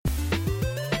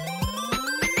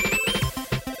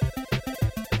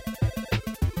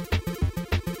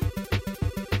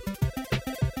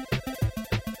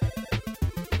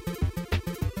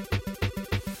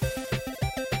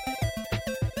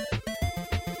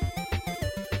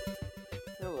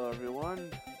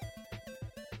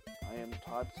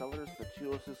Podsellers, the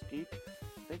Cheerless Geek.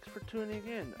 Thanks for tuning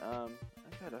in. I've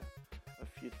got a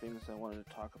few things I wanted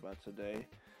to talk about today.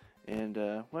 And,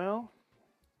 let's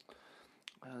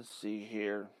see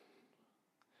here.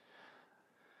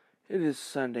 It is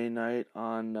Sunday night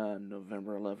on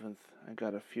November 11th. I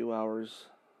got a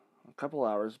couple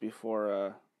hours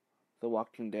before The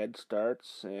Walking Dead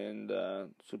starts and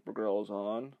Supergirl's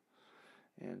on.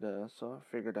 And so I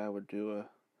figured I would do a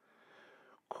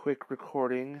quick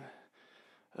recording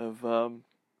of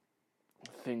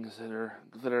things that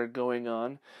are going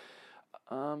on.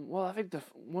 I think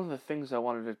one of the things I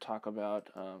wanted to talk about,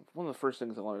 one of the first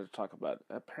things I wanted to talk about,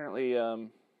 apparently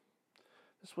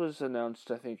this was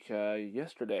announced, I think,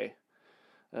 yesterday,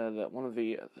 that one of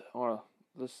the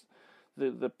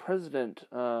president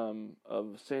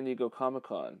of San Diego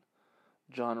Comic-Con,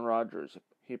 John Rogers,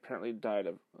 he apparently died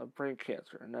of brain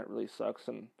cancer, and that really sucks.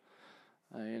 And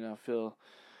I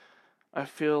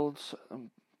feel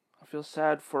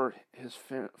sad for his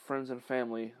friends and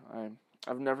family.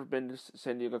 I've never been to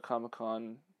San Diego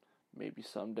Comic-Con, maybe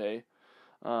someday,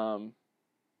 but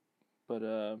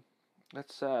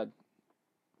that's sad.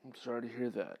 I'm sorry to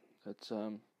hear that. That's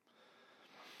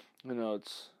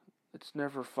it's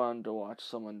never fun to watch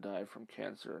someone die from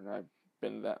cancer, and I've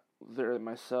been there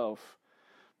myself.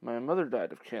 My mother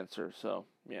died of cancer, so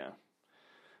yeah,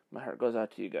 my heart goes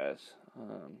out to you guys.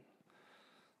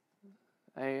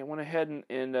 I went ahead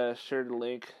and shared a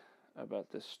link about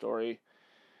this story.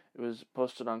 It was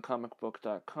posted on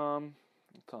comicbook.com.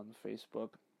 It's on Facebook.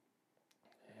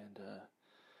 And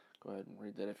go ahead and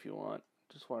read that if you want.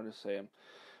 Just wanted to say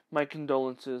my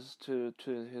condolences to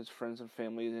his friends and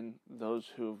family and those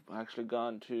who've actually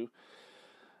gone to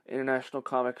International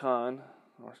Comic-Con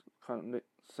or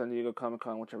San Diego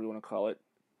Comic-Con, whichever you want to call it.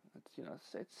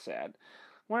 It's sad.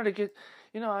 I wanted to get,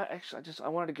 I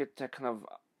wanted to get that kind of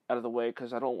out of the way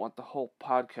because I don't want the whole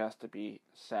podcast to be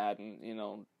sad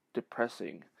and,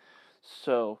 depressing.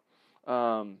 So,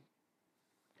 it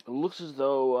looks as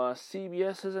though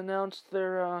CBS has announced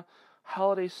their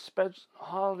holiday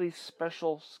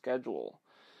special schedule.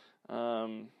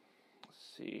 Let's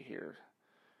see here.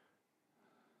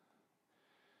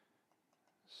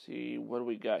 See, what do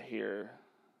we got here?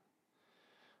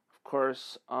 Of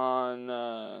course,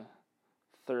 on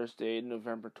Thursday,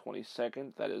 November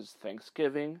 22nd, that is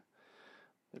Thanksgiving,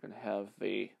 they're going to have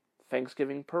the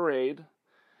Thanksgiving parade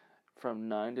from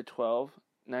 9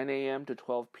 a.m. to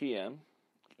 12 p.m.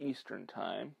 Eastern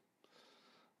Time.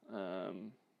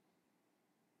 It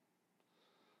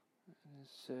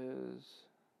says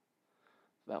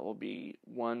that will be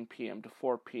 1 p.m. to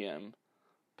 4 p.m.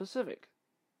 Pacific,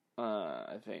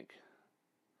 I think.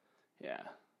 Yeah.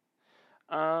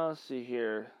 Let's see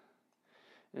here.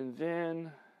 And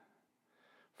then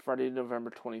Friday,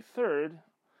 November 23rd,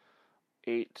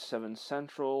 8/7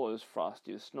 Central is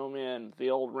Frosty the Snowman, the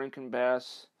old Rankin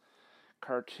Bass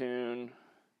cartoon.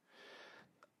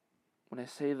 When I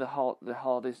say the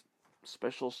holiday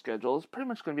special schedule, it's pretty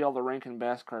much going to be all the Rankin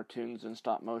Bass cartoons and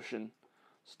stop motion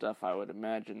stuff, I would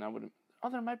imagine.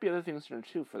 There might be other things in there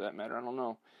too, for that matter. I don't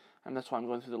know. And that's why I'm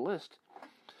going through the list.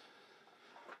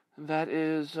 That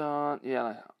is,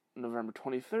 November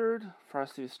 23rd,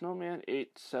 Frosty the Snowman,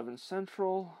 8/7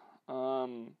 Central.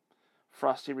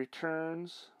 Frosty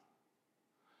Returns,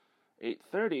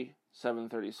 8:30,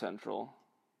 7:30 Central.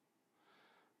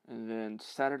 And then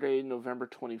Saturday, November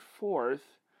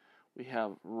 24th, we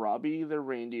have Robbie the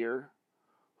Reindeer,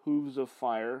 Hooves of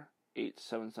Fire,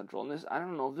 8/7 Central. And this, I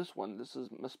don't know this one.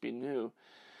 Must be new.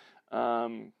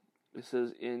 It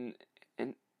says in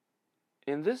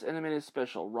this animated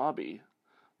special, Robbie,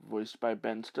 voiced by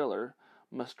Ben Stiller,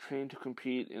 must train to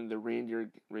compete in the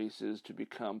reindeer races to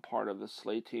become part of the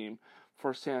sleigh team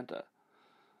for Santa,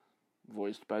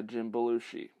 voiced by Jim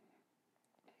Belushi.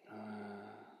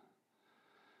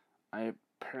 I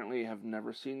apparently have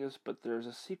never seen this, but there's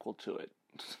a sequel to it.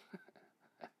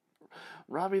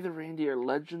 Robbie the Reindeer,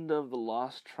 Legend of the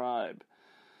Lost Tribe.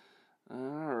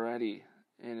 Alrighty.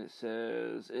 And it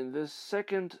says, in this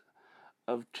second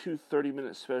of two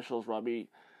 30-minute specials, Robbie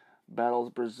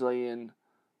battles Brazilian,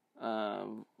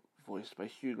 voiced by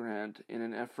Hugh Grant, in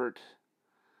an effort...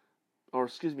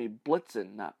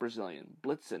 Blitzen, not Brazilian.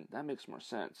 Blitzen, that makes more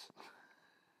sense.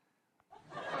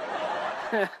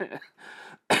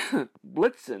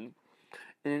 Blitzen,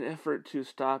 in an effort to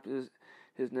stop his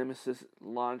nemesis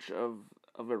launch of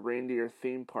a reindeer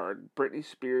theme park. Britney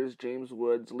Spears, James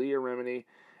Woods, Leah Remini,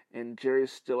 and Jerry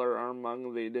Stiller are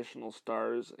among the additional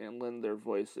stars and lend their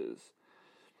voices.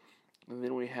 And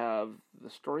then we have The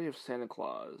Story of Santa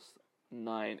Claus,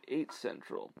 9/8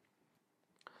 Central.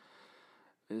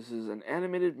 This is an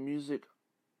animated music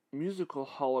musical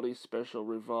holiday special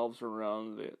revolves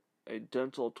around a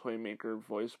dental toy maker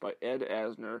voiced by Ed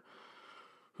Asner,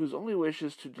 whose only wish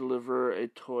is to deliver a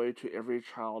toy to every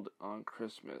child on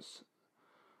Christmas.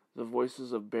 The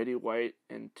voices of Betty White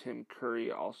and Tim Curry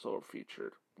also are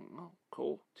featured. Oh,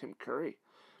 cool. Tim Curry.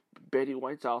 Betty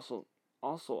White's also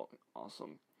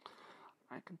awesome.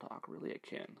 I can talk, really I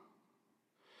can.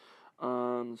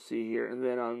 Let's see here. And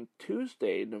then on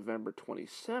Tuesday, November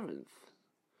 27th,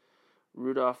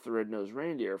 Rudolph the Red-Nosed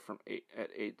Reindeer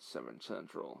at 8/7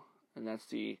 Central. And that's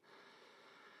the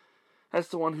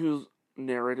one who's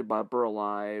narrated by Burl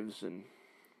Ives, and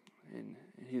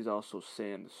he's also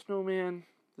Sam the Snowman.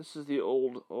 This is the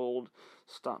old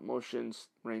stop motion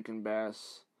Rankin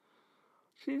Bass.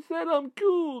 She said I'm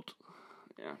cute.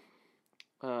 Yeah.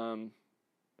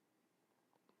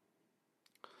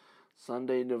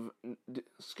 Sunday,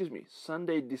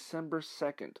 December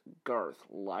 2nd, Garth,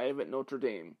 live at Notre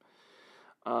Dame.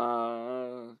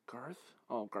 Garth?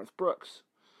 Oh, Garth Brooks.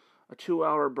 A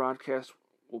 2-hour broadcast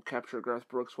will capture Garth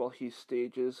Brooks while he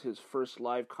stages his first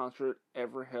live concert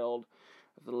ever held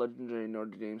at the legendary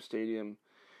Notre Dame Stadium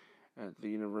at the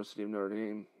University of Notre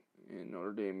Dame in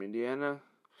Notre Dame, Indiana.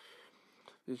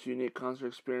 This unique concert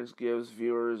experience gives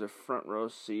viewers a front row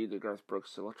seat to Garth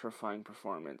Brooks' electrifying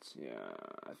performance. Yeah,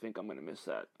 I think I'm going to miss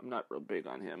that. I'm not real big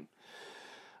on him.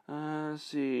 Let's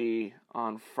see.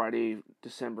 On Friday,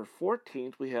 December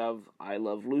 14th, we have I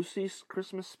Love Lucy's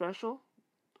Christmas special.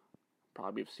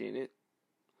 Probably have seen it.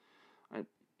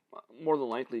 More than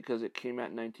likely because it came out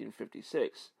in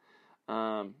 1956.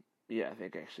 Yeah, I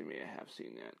think actually may have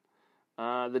seen that.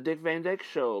 The Dick Van Dyke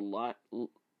Show,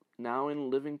 now in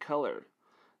living color.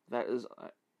 That is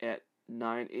at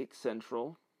 9/8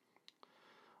 Central.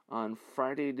 On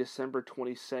Friday, December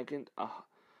 22nd, A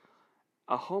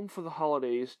Home for the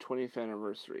Holidays 20th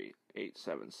Anniversary,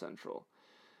 8/7 Central.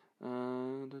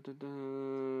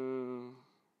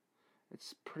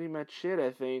 It's pretty much it,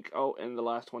 I think. Oh, and the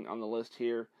last one on the list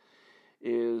here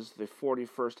is the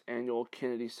 41st Annual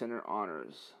Kennedy Center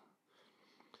Honors.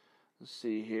 Let's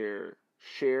see here.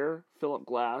 Cher, Philip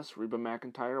Glass, Reba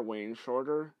McEntire, Wayne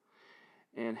Shorter,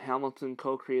 and Hamilton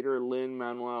co-creator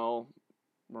Lin-Manuel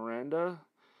Miranda,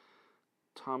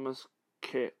 Thomas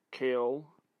Kail,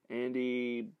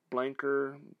 Andy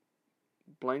Blankenbauer.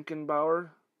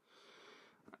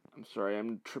 I'm sorry,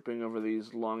 I'm tripping over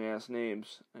these long-ass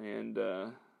names. And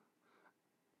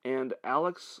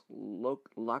Alex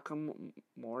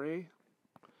Lacamore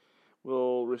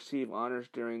will receive honors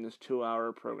during this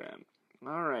 2-hour program.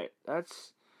 All right,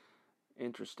 that's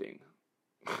interesting.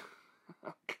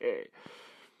 Okay.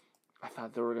 I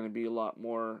thought there were going to be a lot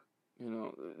more,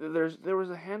 there was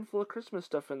a handful of Christmas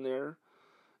stuff in there.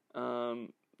 I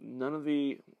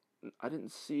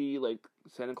didn't see, like,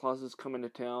 Santa Claus is coming to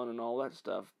town and all that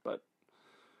stuff, but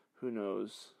who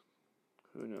knows?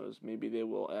 Maybe they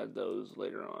will add those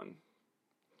later on.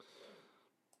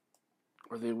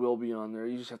 Or they will be on there.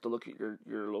 You just have to look at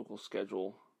your local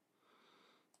schedule.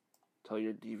 Tell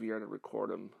your DVR to record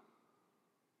them.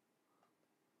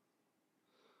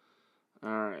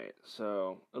 Alright,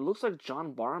 so it looks like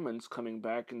John Barrowman's coming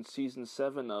back in season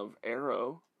 7 of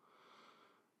Arrow.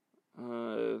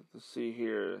 Let's see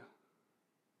here.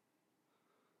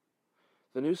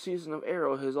 The new season of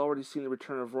Arrow has already seen the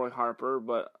return of Roy Harper,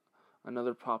 but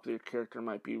another popular character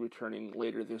might be returning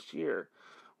later this year.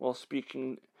 While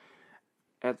speaking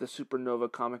at the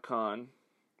Supernova Comic-Con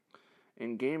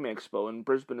and Game Expo in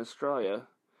Brisbane, Australia,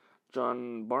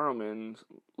 John Barrowman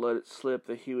let it slip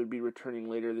that he would be returning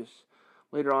later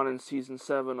on in season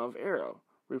 7 of Arrow,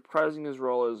 reprising his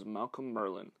role as Malcolm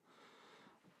Merlyn.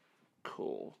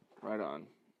 Cool, right on.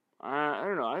 I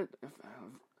don't know.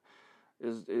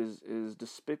 As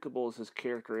despicable as his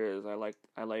character is, I like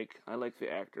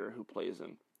the actor who plays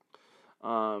him.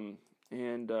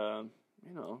 He's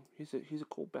a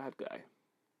cool bad guy.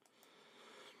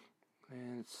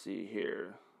 And let's see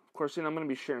here. Of course, I'm going to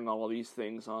be sharing all of these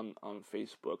things on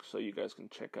Facebook, so you guys can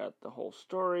check out the whole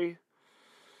story.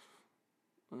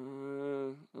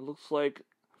 It looks like,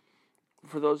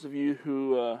 for those of you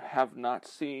who have not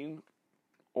seen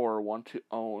or want to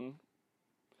own,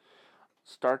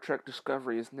 Star Trek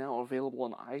Discovery is now available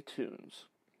on iTunes.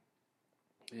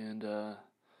 And I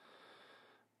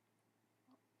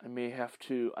may have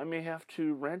to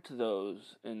rent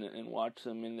those and watch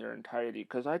them in their entirety,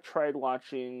 because I tried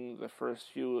watching the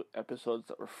first few episodes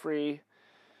that were free,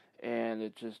 and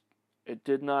it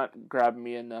did not grab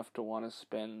me enough to want to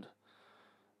spend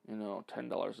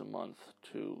 $10 a month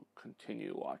to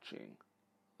continue watching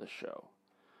the show.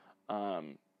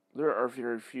 There are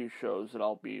very few shows that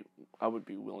I would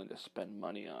be willing to spend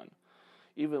money on.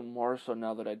 Even more so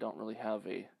now that I don't really have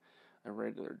a a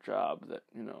regular job that,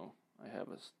 I have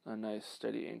a nice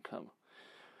steady income.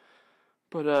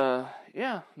 But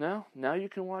yeah, now you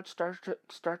can watch Star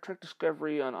Trek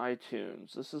Discovery on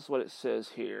iTunes. This is what it says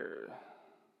here.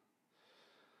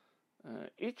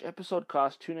 Each episode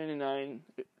costs $2.99,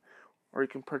 or you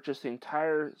can purchase the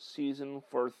entire season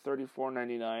for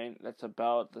 $34.99. That's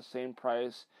about the same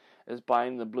price as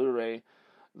buying the Blu-ray,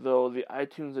 though the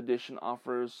iTunes edition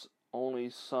offers only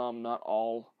some, not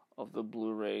all, of the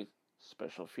Blu-ray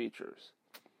special features.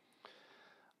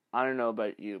 I don't know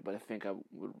about you, but I think I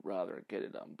would rather get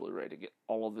it on Blu-ray to get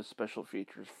all of the special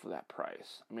features for that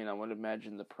price. I mean, I would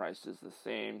imagine the price is the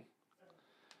same,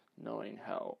 knowing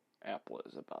how Apple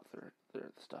is about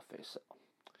their stuff they sell.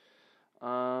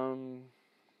 And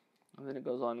then it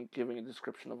goes on giving a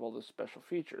description of all the special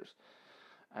features.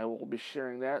 I will be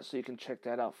sharing that so you can check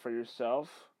that out for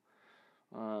yourself.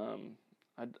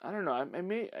 I don't know. I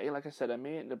may, like I said, I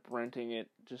may end up renting it.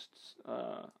 Just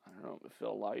I don't know if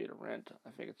it'll allow you to rent.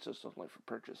 I think it's just only for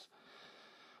purchase.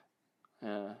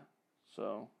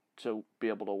 So to be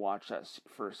able to watch that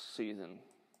first season.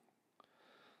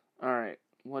 All right,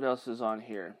 what else is on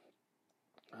here?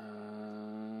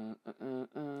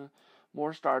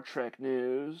 More Star Trek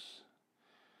news.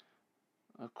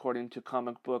 According to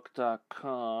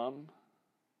comicbook.com.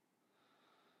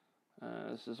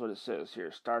 This is what it says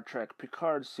here. Star Trek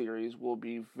Picard series will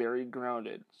be very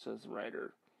grounded, says the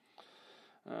writer.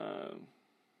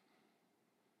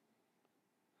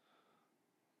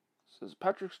 Says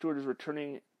Patrick Stewart is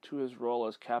returning to his role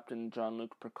as Captain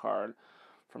Jean-Luc Picard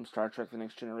from Star Trek The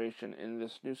Next Generation in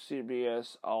this new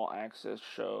CBS All Access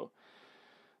show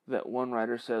that one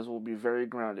writer says will be very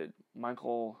grounded.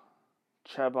 Michael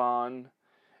Chabon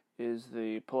is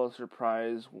the Pulitzer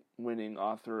Prize winning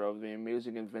author of The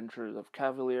Amazing Adventures of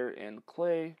Cavalier and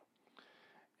Clay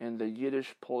and the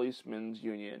Yiddish Policemen's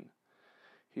Union.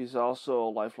 He's also a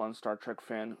lifelong Star Trek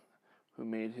fan who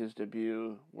made his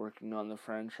debut working on the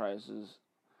franchise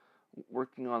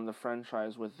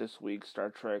with this week's Star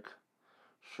Trek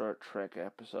short trek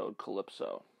episode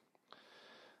Calypso.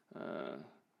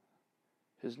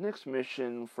 His next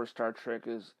mission for Star Trek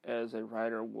as a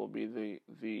writer will be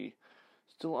the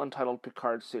still untitled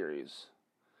Picard series.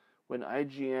 When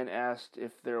IGN asked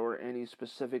if there were any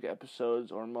specific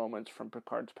episodes or moments from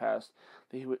Picard's past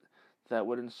that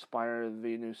would inspire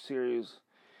the new series,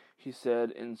 he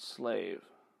said enslave.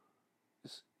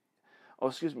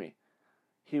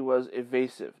 He was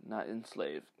evasive, not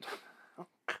enslaved. Oh,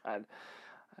 God.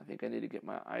 I think I need to get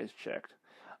my eyes checked.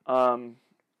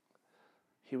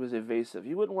 He was evasive.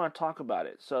 He wouldn't want to talk about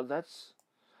it. So that's,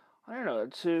 I don't know.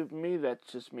 To me, that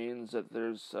just means that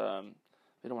there's,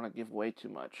 they don't want to give away too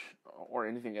much, or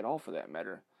anything at all for that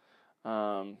matter.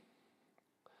 I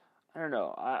don't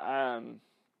know.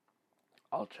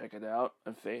 I'll check it out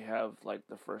if they have like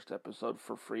the first episode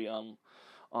for free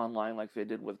online, like they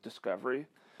did with Discovery.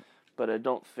 But I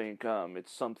don't think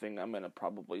it's something I'm gonna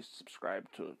probably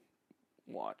subscribe to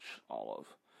watch all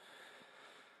of.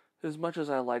 As much as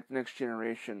I like Next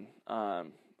Generation, I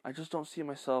just don't see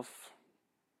myself.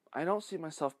 I don't see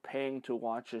myself paying to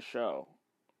watch a show,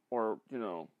 or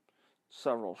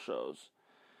several shows.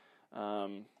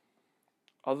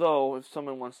 Although if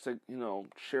someone wants to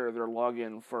share their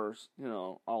login for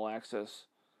all access,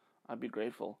 I'd be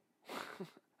grateful.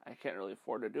 I can't really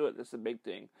afford to do it. That's a big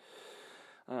thing.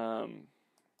 Yeah,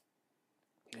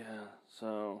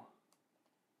 so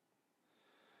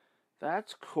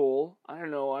that's cool. I don't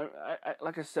know. I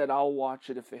like I said, I'll watch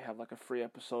it if they have like a free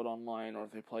episode online, or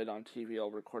if they play it on TV,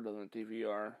 I'll record it on the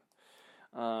DVR.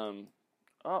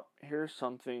 Oh, here's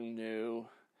something new.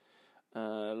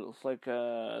 It looks like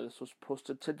this was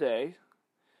posted today.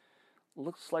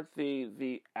 Looks like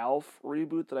the Alf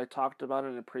reboot that I talked about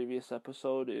in a previous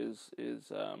episode is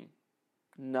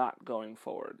not going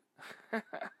forward.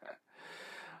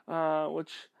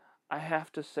 Which I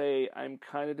have to say I'm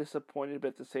kind of disappointed, but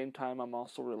at the same time I'm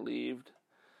also relieved.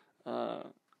 I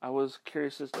was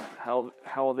curious as to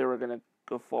how they were going to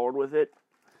go forward with it,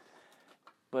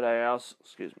 but I also,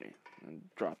 excuse me, I'm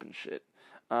dropping shit.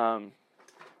 I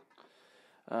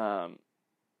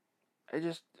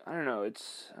don't know,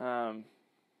 it's, I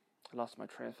lost my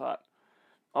train of thought.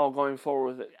 Oh, going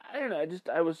forward with it, I don't know,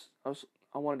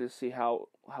 I wanted to see how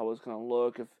it was going to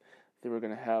look, if they were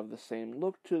going to have the same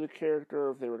look to the character,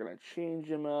 if they were going to change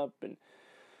him up, and,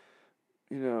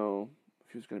 if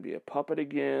he was going to be a puppet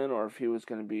again, or if he was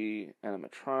going to be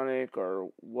animatronic, or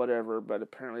whatever, but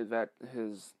apparently that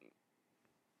has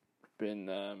been,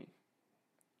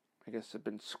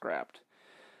 been scrapped.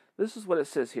 This is what it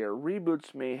says here.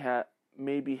 Reboots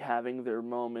may be having their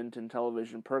moment in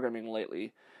television programming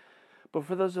lately, but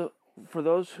for those For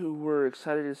those who were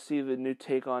excited to see the new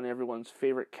take on everyone's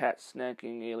favorite cat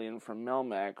snacking alien from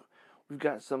Melmac, we've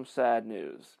got some sad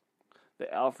news.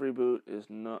 The ALF reboot is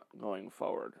not going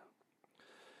forward.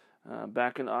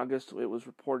 Back in August, it was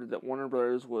reported that Warner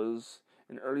Bros. Was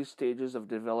in early stages of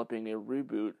developing a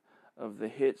reboot of the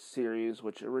hit series,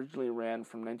 which originally ran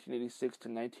from 1986 to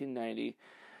 1990.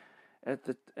 At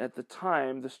the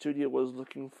time, the studio was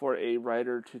looking for a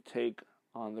writer to take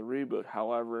on the reboot.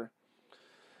 However,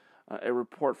 a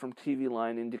report from TV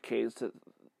Line indicates that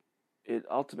it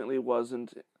ultimately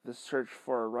wasn't the search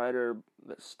for a writer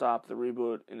that stopped the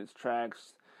reboot in its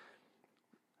tracks.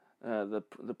 The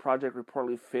project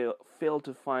reportedly failed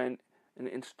to find an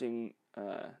interesting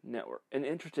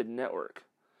interested network.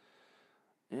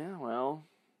 Yeah, well,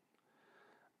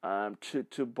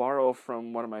 to borrow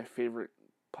from one of my favorite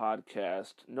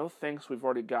podcasts, no thanks, we've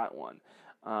already got one.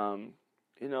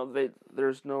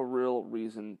 There's no real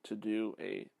reason to do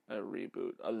a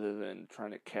reboot other than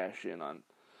trying to cash in on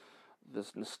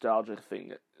this nostalgic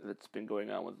thing that's been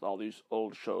going on with all these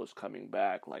old shows coming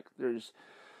back. Like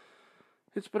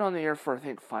it's been on the air for I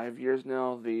think 5 years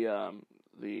now. The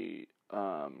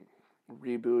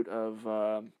reboot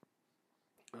of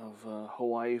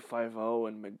Hawaii Five-0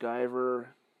 and MacGyver.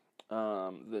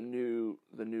 The new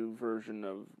version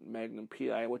of Magnum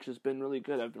P.I., which has been really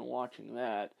good. I've been watching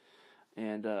that,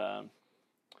 and I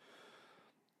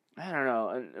don't know.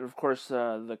 And of course,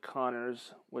 the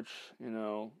Connors, which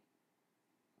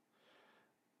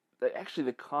actually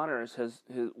the Connors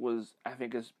was I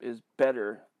think is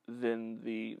better than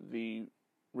the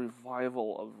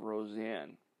revival of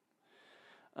Roseanne.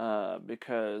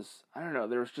 Because I don't know,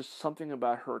 there was just something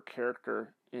about her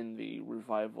character in the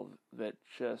revival that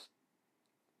just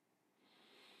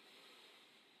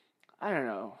I don't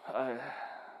know.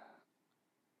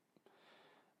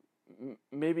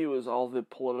 Maybe it was all the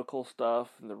political stuff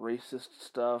and the racist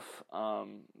stuff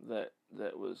that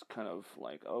was kind of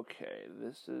like, okay,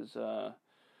 this is.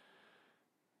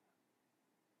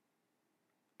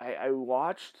 I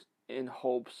watched in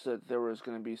hopes that there was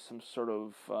going to be some sort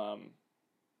of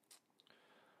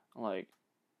like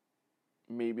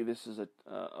maybe this is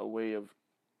a way of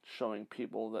showing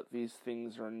people that these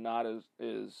things are not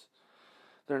as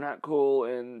they're not cool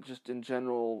and just in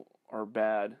general are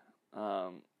bad.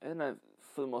 And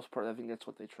for the most part, I think that's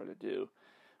what they try to do.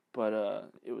 But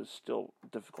it was still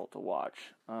difficult to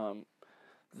watch.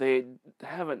 They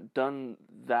haven't done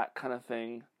that kind of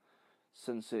thing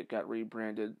since it got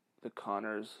rebranded The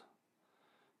Connors,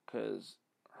 because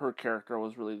her character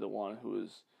was really the one who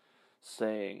was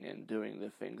saying and doing the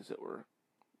things that were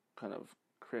kind of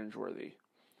cringeworthy.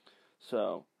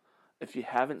 So, if you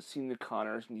haven't seen The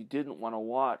Connors and you didn't want to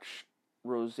watch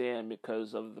Roseanne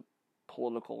because of the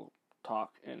political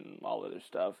talk and all other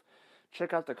stuff,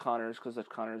 check out The Connors, because The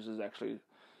Connors is actually,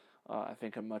 I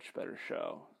think, a much better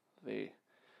show.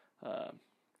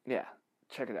 Yeah,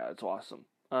 check it out. It's awesome.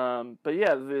 But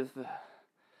yeah,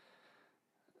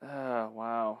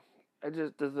 wow. I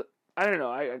don't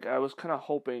know. I was kind of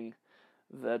hoping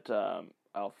that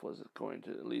Alf was going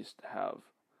to at least have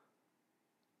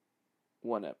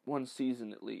one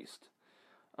season at least.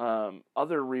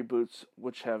 Other reboots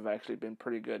which have actually been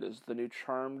pretty good is the new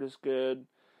Charmed is good.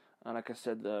 Like I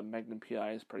said, the Magnum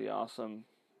P.I. is pretty awesome.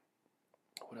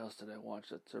 What else did I watch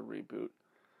that's a reboot?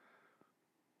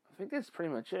 I think that's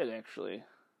pretty much it, actually.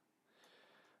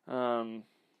 Let's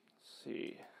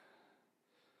see.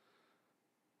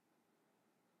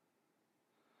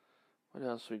 What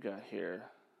else we got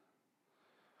here?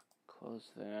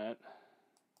 Close that.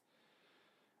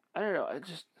 I don't know, I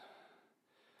just...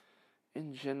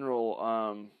 In general,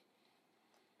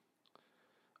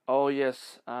 oh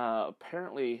yes,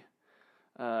 apparently,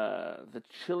 The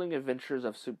Chilling Adventures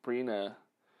of Sabrina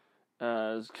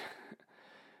has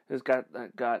got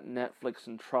Netflix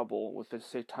in trouble with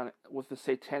the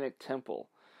Satanic Temple.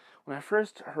 When I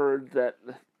first heard that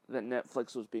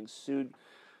Netflix was being sued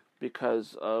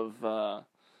because of the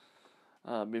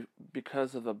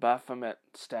Baphomet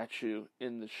statue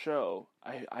in the show,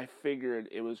 I figured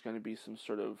it was going to be some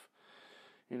sort of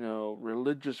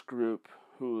religious group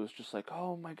who was just like,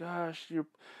 oh my gosh, you're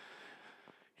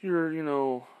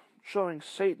showing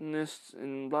Satanists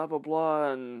and blah blah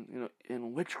blah, and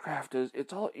and witchcraft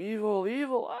it's all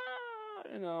evil,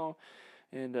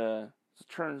 and it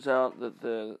turns out that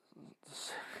the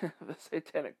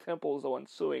Satanic Temple is the one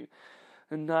suing,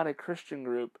 and not a Christian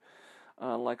group,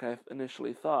 like I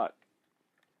initially thought.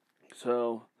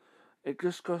 So it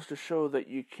just goes to show that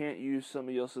you can't use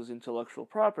somebody else's intellectual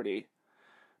property.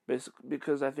 Basically,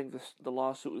 because I think the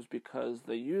lawsuit was because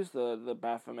they used the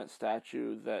Baphomet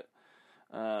statue that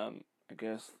I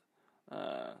guess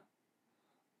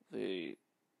the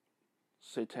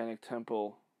Satanic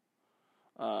Temple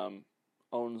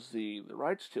owns the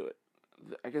rights to it.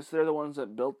 I guess they're the ones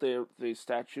that built the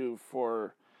statue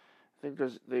for. I think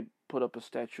they put up a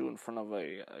statue in front of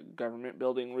a government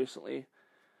building recently,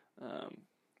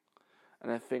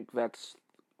 and I think that's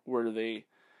where they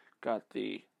got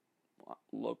the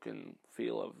look and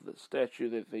feel of the statue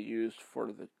that they used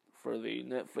for the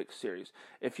Netflix series.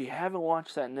 If you haven't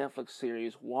watched that Netflix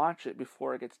series, watch it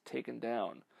before it gets taken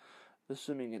down.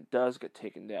 Assuming it does get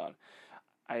taken down,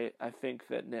 I think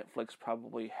that Netflix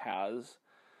probably has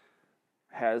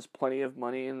plenty of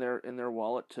money in their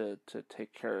wallet to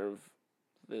take care of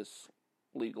this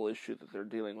legal issue that they're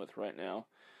dealing with right now.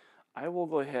 I will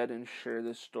go ahead and share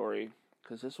this story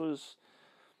because this was.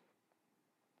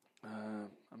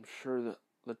 I'm sure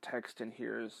the text in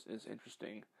here is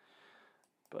interesting,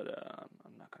 but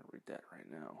I'm not going to read that right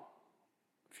now.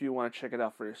 If you want to check it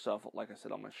out for yourself, like I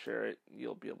said, I'm going to share it.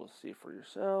 You'll be able to see it for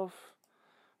yourself.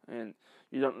 And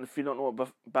if you don't know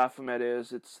what Baphomet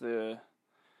is, it's the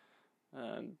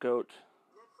goat.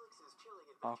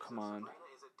 Oh, come on.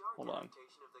 Hold on.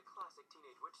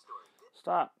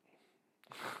 Stop.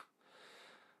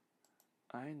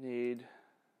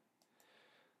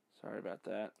 Sorry about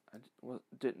that. I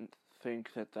didn't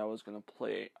think that was going to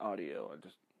play audio. I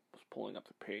just was pulling up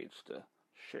the page to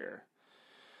share.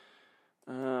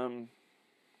 I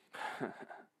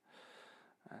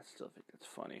still think it's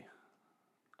funny.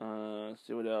 Let's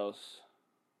see what else.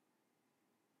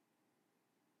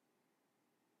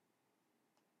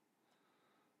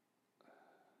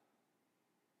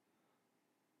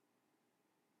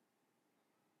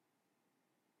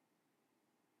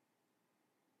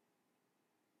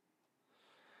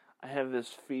 I have this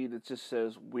feed that just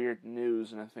says weird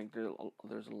news, and I think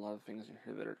there's a lot of things in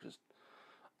here that are just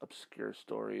obscure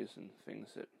stories and things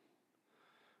that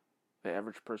the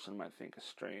average person might think is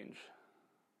strange.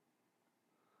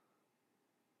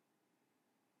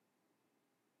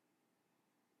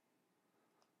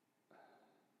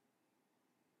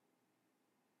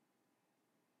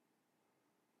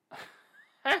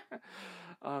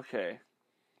 Okay.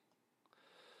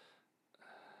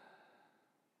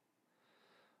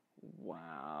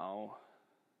 Wow.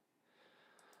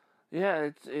 Yeah,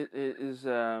 it is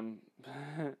I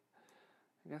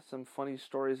got some funny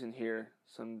stories in here.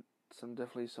 Some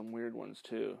definitely some weird ones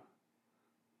too.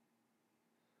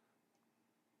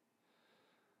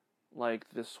 Like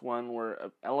this one where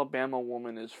an Alabama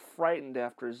woman is frightened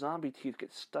after zombie teeth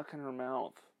get stuck in her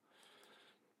mouth.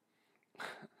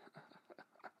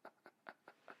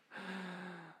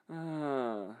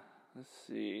 Let's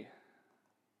see.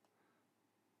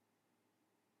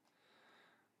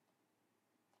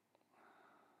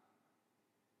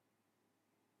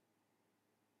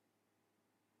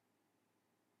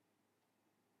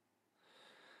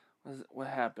 What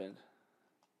happened?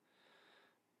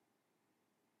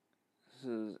 This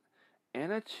is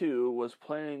Anna 2 was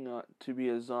planning to be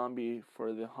a zombie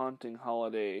for the haunting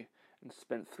holiday and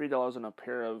spent $3 on a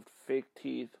pair of fake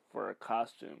teeth for a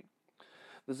costume.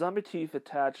 The zombie teeth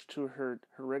attached to her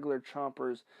regular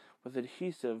chompers with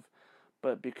adhesive,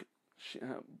 but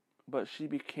she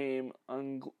became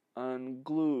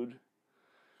unglued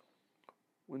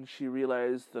when she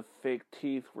realized the fake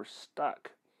teeth were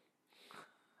stuck.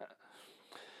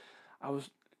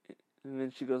 And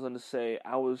then she goes on to say,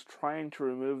 I was trying to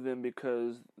remove them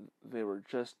because they were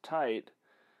just tight.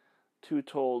 Two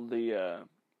told the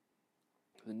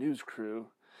news crew.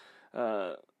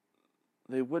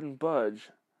 They wouldn't budge.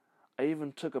 I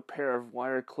even took a pair of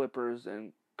wire clippers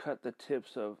and cut the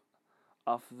tips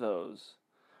off those.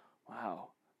 Wow.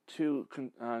 Two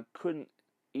couldn't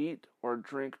eat or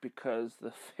drink because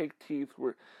the fake teeth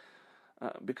were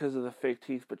because of the fake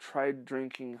teeth, but tried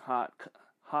drinking hot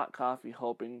coffee,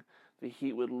 hoping the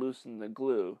heat would loosen the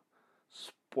glue.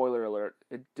 Spoiler alert: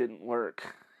 it didn't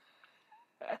work.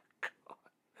 I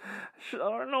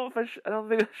don't know if I don't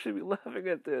think I should be laughing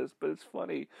at this, but it's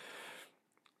funny.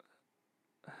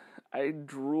 I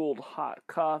drooled hot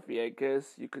coffee, I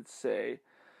guess you could say.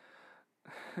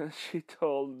 She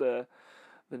told the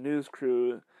news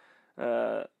crew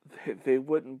they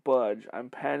wouldn't budge. I'm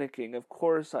panicking. Of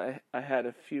course, I had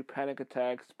a few panic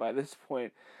attacks. By this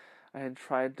point, I had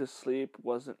tried to sleep.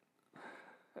 Wasn't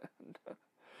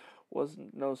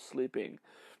no sleeping.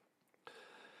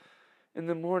 In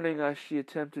the morning, she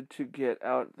attempted to get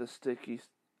out of the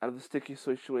sticky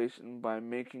situation by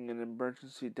making an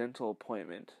emergency dental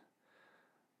appointment.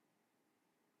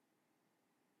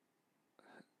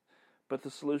 But the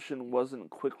solution wasn't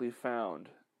quickly found.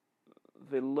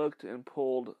 They looked and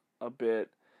pulled a bit,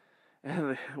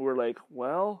 and they were like,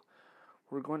 well,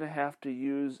 we're going to have to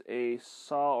use a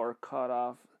saw or cut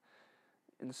off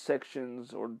in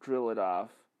sections or drill it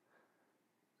off.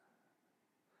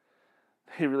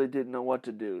 They really didn't know what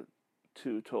to do,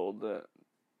 told the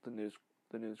news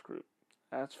group.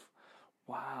 That's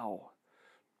wow.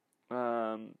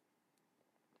 Let's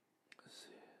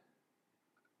see.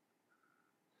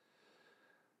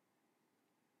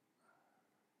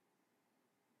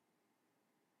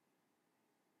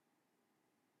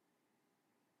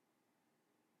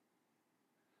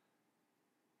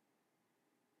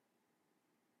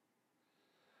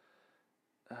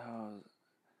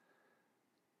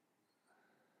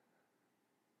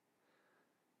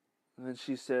 And then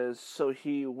she says, so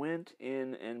he went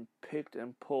in and picked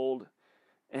and pulled,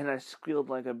 and I squealed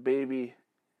like a baby,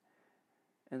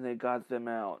 and they got them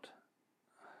out.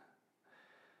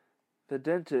 The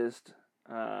dentist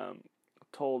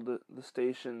told the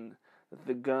station that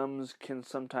the gums can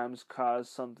sometimes cause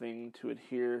something to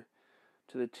adhere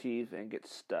to the teeth and get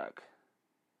stuck.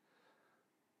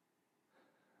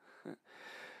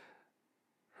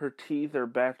 Her teeth are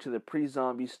back to the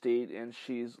pre-zombie state, and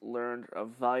she's learned a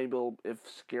valuable, if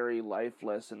scary, life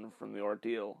lesson from the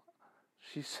ordeal.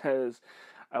 She says,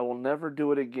 I will never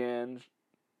do it again,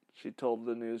 she told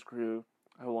the news crew.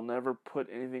 I will never put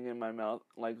anything in my mouth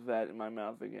like that in my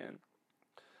mouth again.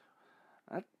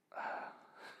 God.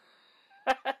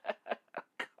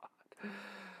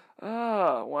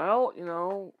 Well,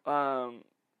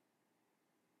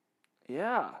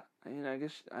 yeah. I mean, I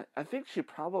think she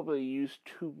probably used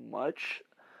too much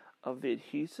of the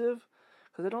adhesive,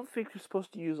 because I don't think you're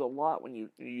supposed to use a lot when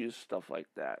you use stuff like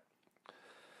that.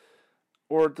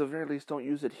 Or at the very least, don't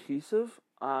use adhesive.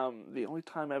 The only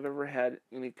time I've ever had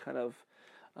any kind of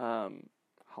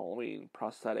Halloween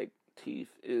prosthetic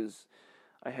teeth is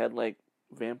I had like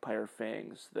vampire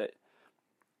fangs that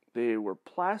they were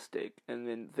plastic, and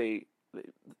then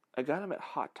I got them at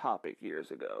Hot Topic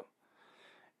years ago.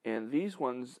 And these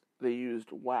ones, they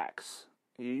used wax.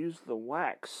 You use the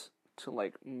wax to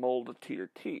like mold it to your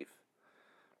teeth.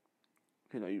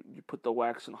 You put the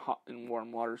wax in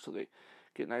warm water so they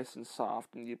get nice and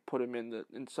soft, and you put them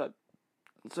inside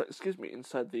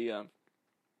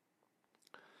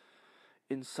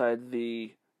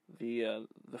the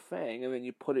fang, and then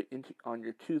you put it on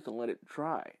your tooth and let it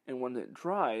dry. And when it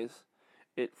dries,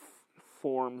 it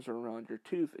forms around your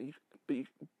tooth,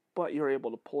 but you're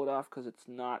able to pull it off because it's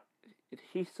not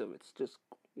adhesive, it's just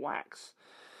wax.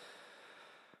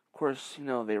 Of course,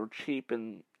 they were cheap,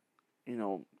 and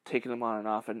taking them on and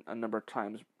off a number of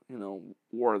times,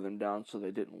 wore them down, so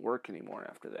they didn't work anymore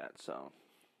after that. So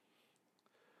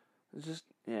it's just,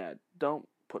 don't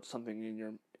put something in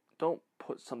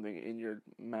your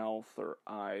mouth or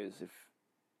eyes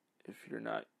if you're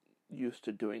not used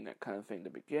to doing that kind of thing to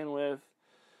begin with.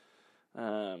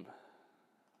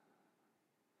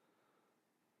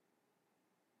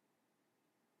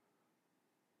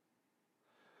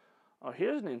 Oh,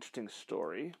 here's an interesting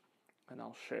story, and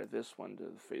I'll share this one to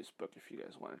the Facebook if you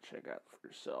guys want to check out for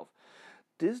yourself.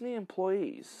 Disney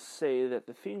employees say that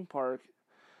the theme parks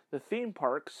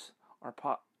are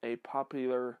a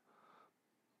popular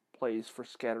place for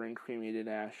scattering cremated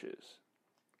ashes.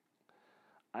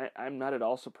 I'm not at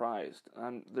all surprised.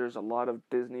 There's a lot of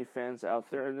Disney fans out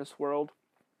there in this world,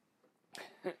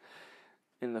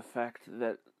 in the fact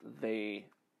that they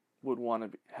would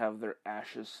want to have their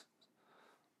ashes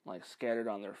like scattered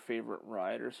on their favorite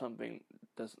ride or something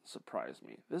doesn't surprise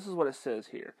me. This is what it says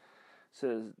here. It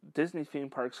says, Disney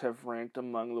theme parks have ranked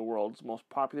among the world's most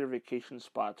popular vacation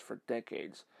spots for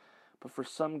decades, but for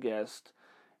some guests,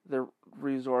 the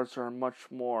resorts are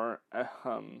much more a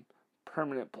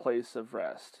permanent place of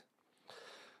rest.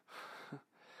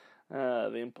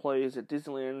 The employees at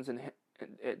Disneyland in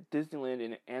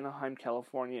Anaheim,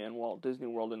 California, and Walt Disney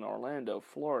World in Orlando,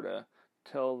 Florida,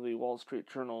 tell the Wall Street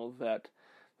Journal that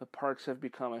the parks have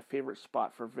become a favorite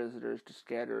spot for visitors to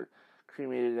scatter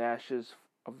cremated ashes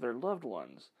of their loved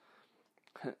ones.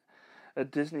 A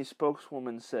Disney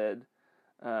spokeswoman said,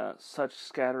 such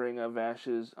scattering of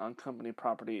ashes on company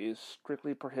property is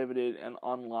strictly prohibited and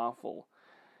unlawful,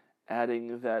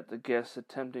 adding that the guests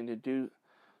attempting to do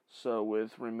so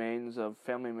with remains of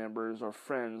family members or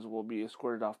friends will be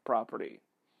escorted off property.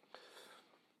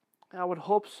 I would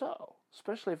hope so,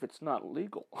 especially if it's not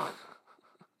legal.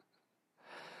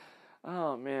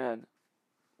 Oh man,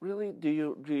 really? Do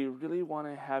you really want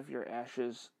to have your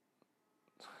ashes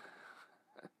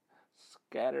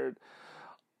scattered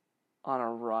on a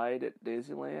ride at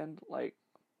Disneyland? Like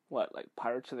what? Like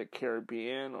Pirates of the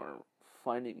Caribbean or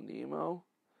Finding Nemo?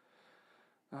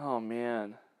 Oh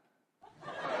man.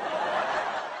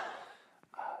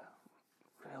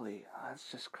 Really? Oh,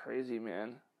 that's just crazy,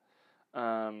 man.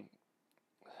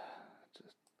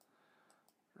 Just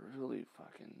really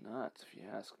fucking nuts, if you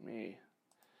ask me.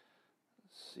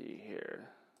 Let's see here.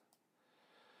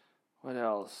 What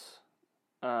else?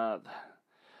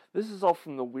 This is all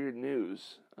from the Weird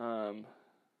News. Okay,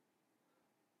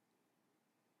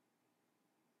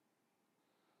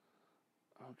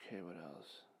 what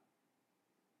else?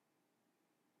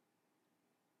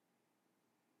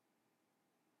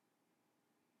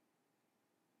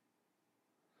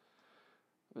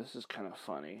 This is kind of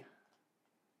funny.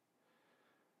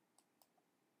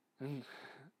 And it's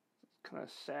kind of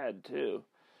sad, too.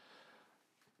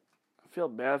 I feel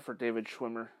bad for David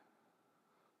Schwimmer.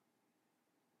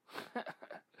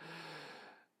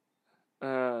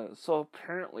 So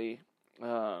apparently,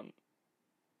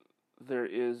 there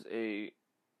is a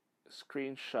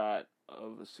screenshot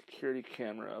of a security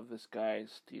camera of this guy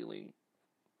stealing.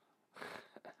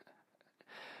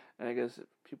 And I guess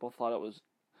people thought it was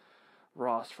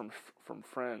Ross from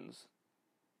Friends.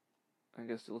 I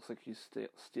guess it looks like he's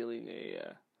stealing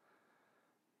a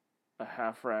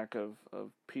half rack of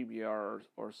PBR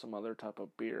or some other type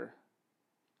of beer.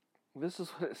 This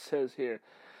is what it says here. It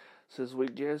says, we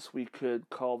guess we could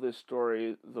call this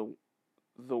story the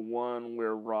one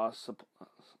where Ross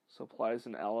supplies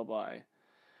an alibi.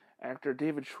 Actor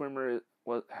David Schwimmer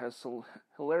has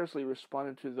hilariously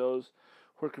responded to those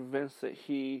who are convinced that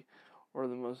he, or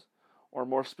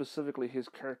more specifically his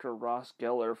character Ross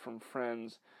Geller from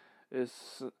Friends,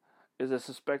 is a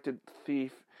suspected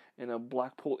thief in a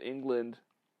Blackpool, England.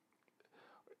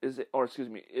 Is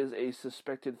a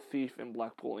suspected thief in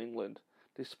Blackpool, England,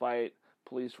 despite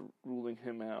police ruling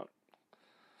him out.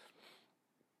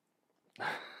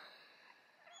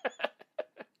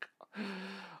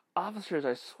 Officers,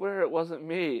 I swear it wasn't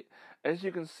me. As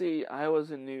you can see, I was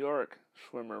in New York,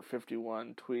 Schwimmer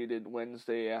 51 tweeted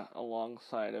Wednesday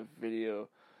alongside a video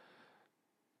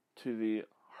to the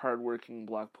hardworking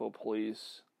Blackpool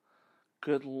police.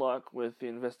 Good luck with the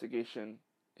investigation.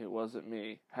 It wasn't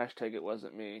me. Hashtag it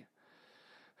wasn't me.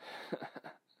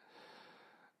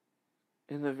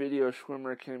 In the video,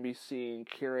 Schwimmer can be seen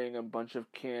carrying a bunch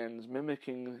of cans,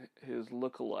 mimicking his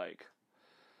look-alike.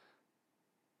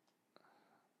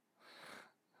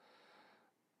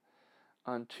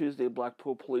 On Tuesday,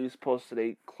 Blackpool police posted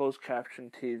a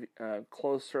closed-circuit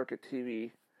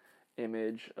TV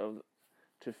image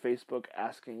to Facebook,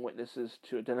 asking witnesses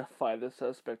to identify the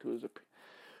suspect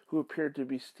who appeared to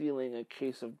be stealing a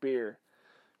case of beer.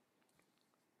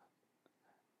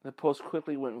 The post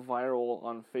quickly went viral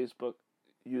on Facebook.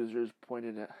 Users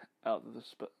pointed out that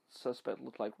the suspect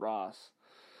looked like Ross.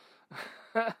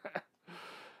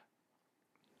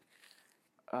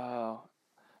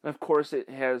 Of course, it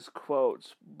has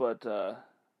quotes, but the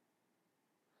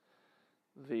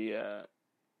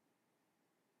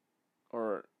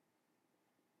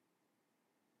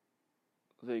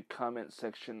comment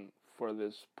section for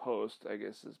this post, I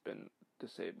guess, has been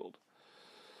disabled.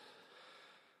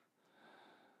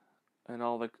 And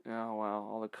all the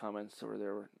comments that were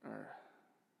there are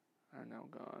now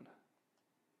gone.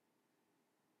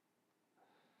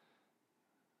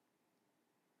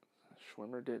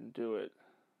 Schwimmer didn't do it.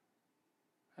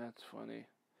 That's funny.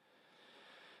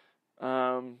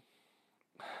 I'll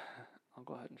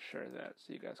go ahead and share that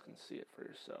so you guys can see it for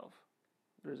yourself.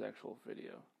 There's actual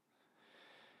video.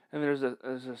 And there's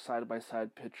a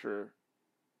side-by-side picture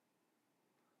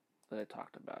that I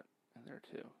talked about in there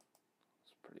too.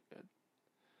 It's pretty good.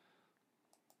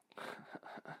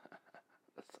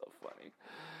 That's so funny.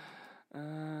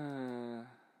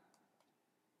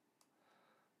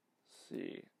 Let's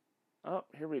see. Oh,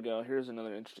 here we go. Here's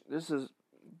another interesting. This is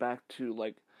back to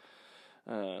like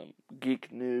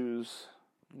geek news,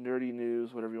 nerdy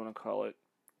news, whatever you want to call it.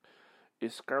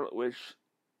 Is Scarlet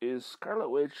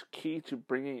Witch key to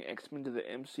bringing X-Men to the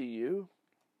MCU?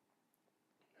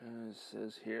 It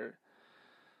says here.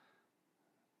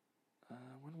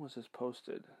 When was this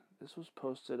posted? This was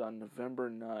posted on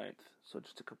November 9th, so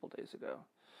just a couple days ago.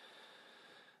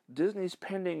 Disney's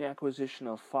pending acquisition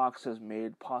of Fox has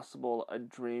made possible a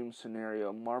dream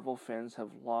scenario Marvel fans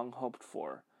have long hoped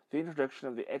for, the introduction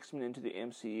of the X-Men into the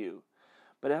MCU.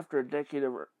 But after a decade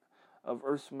of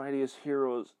Earth's mightiest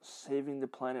heroes saving the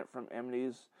planet from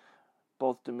enemies,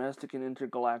 both domestic and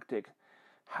intergalactic,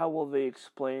 how will they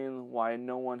explain why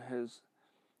no one has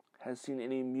seen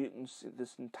any mutants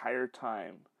this entire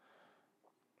time?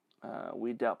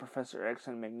 We doubt Professor X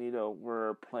and Magneto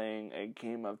were playing a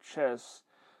game of chess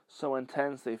so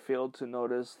intense they failed to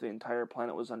notice the entire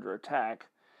planet was under attack.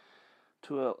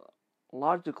 To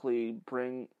logically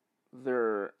bring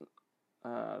their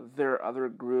other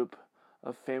group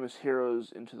of famous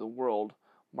heroes into the world,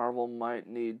 Marvel might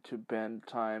need to bend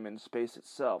time and space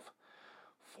itself.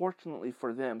 Fortunately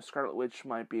for them, Scarlet Witch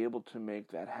might be able to make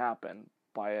that happen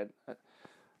by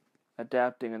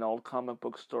adapting an old comic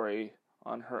book story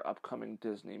on her upcoming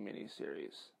Disney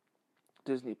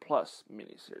Plus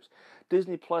miniseries.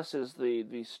 Disney Plus is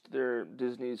their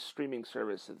Disney's streaming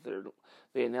service that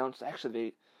they announced.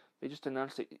 Actually, they just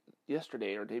announced it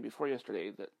yesterday or day before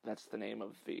yesterday that's the name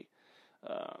of the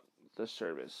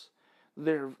service.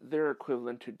 They're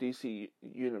equivalent to DC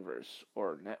Universe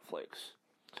or Netflix.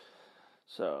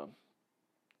 So,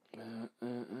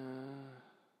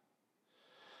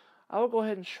 I will go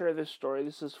ahead and share this story.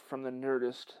 This is from the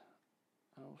Nerdist.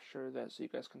 I'll share that so you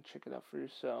guys can check it out for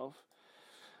yourself.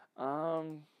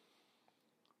 It's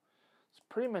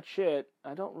pretty much it.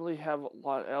 I don't really have a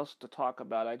lot else to talk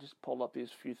about. I just pulled up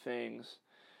these few things.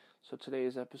 So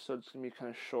today's episode is going to be kind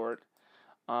of short.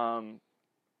 Let's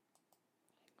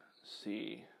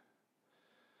see.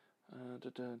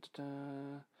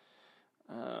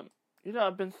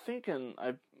 I've been thinking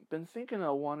I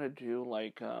want to do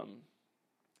like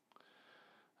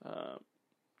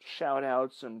shout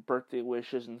outs and birthday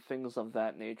wishes and things of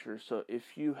that nature. So if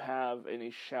you have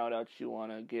any shout outs you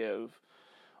want to give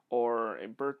or a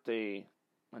birthday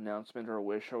announcement or a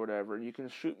wish or whatever, you can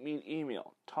shoot me an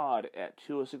email,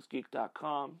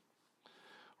 todd@206geek.com,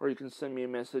 or you can send me a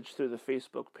message through the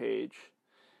Facebook page,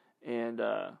 and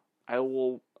I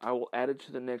will add it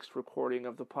to the next recording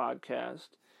of the podcast.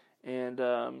 And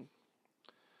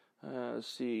let's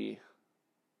see,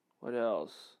 what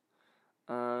else?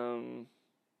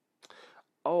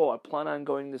 I plan on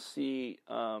going to see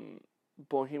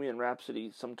Bohemian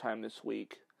Rhapsody sometime this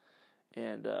week,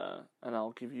 and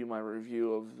I'll give you my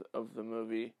review of the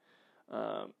movie.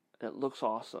 It looks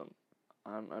awesome.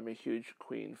 I'm a huge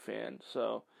Queen fan,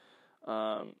 so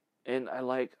and I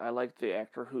like the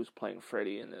actor who's playing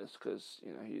Freddie in this, because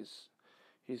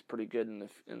he's pretty good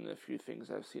in the few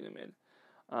things I've seen him in.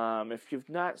 If you've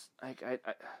not, I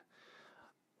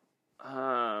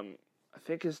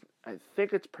think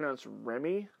it's pronounced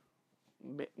Remy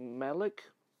Malek.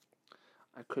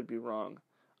 I could be wrong.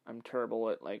 I'm terrible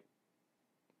at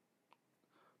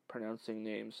pronouncing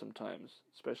names sometimes,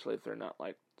 especially if they're not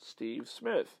like Steve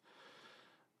Smith.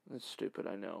 That's stupid,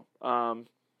 I know.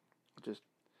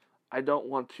 I don't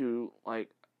want to read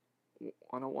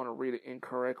it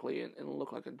incorrectly and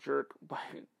look like a jerk by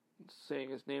saying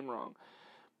his name wrong.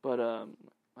 But I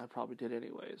probably did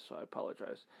anyways, so I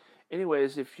apologize.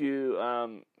 Anyways, if you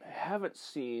haven't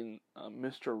seen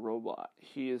Mr. Robot,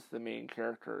 he is the main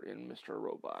character in Mr.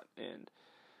 Robot. And,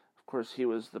 of course, he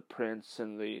was the prince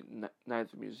in the Night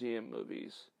at the Museum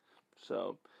movies.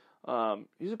 So,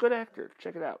 he's a good actor.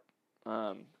 Check it out.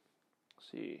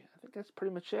 See, I think that's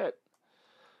pretty much it.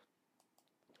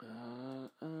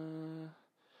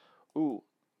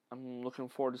 I'm looking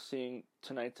forward to seeing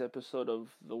tonight's episode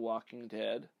of The Walking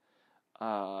Dead.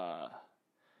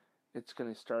 It's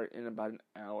going to start in about an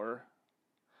hour.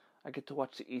 I get to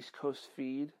watch the East Coast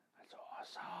feed. That's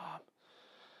awesome.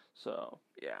 So,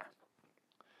 yeah.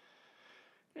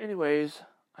 Anyways,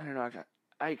 I don't know.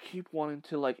 I keep wanting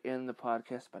to end the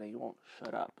podcast, but I won't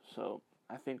shut up. So,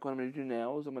 I think what I'm going to do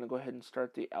now is I'm going to go ahead and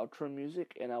start the outro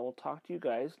music, and I will talk to you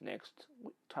guys next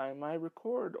time I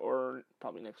record, or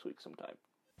probably next week sometime.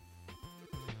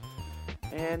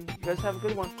 And you guys have a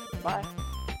good one. Bye.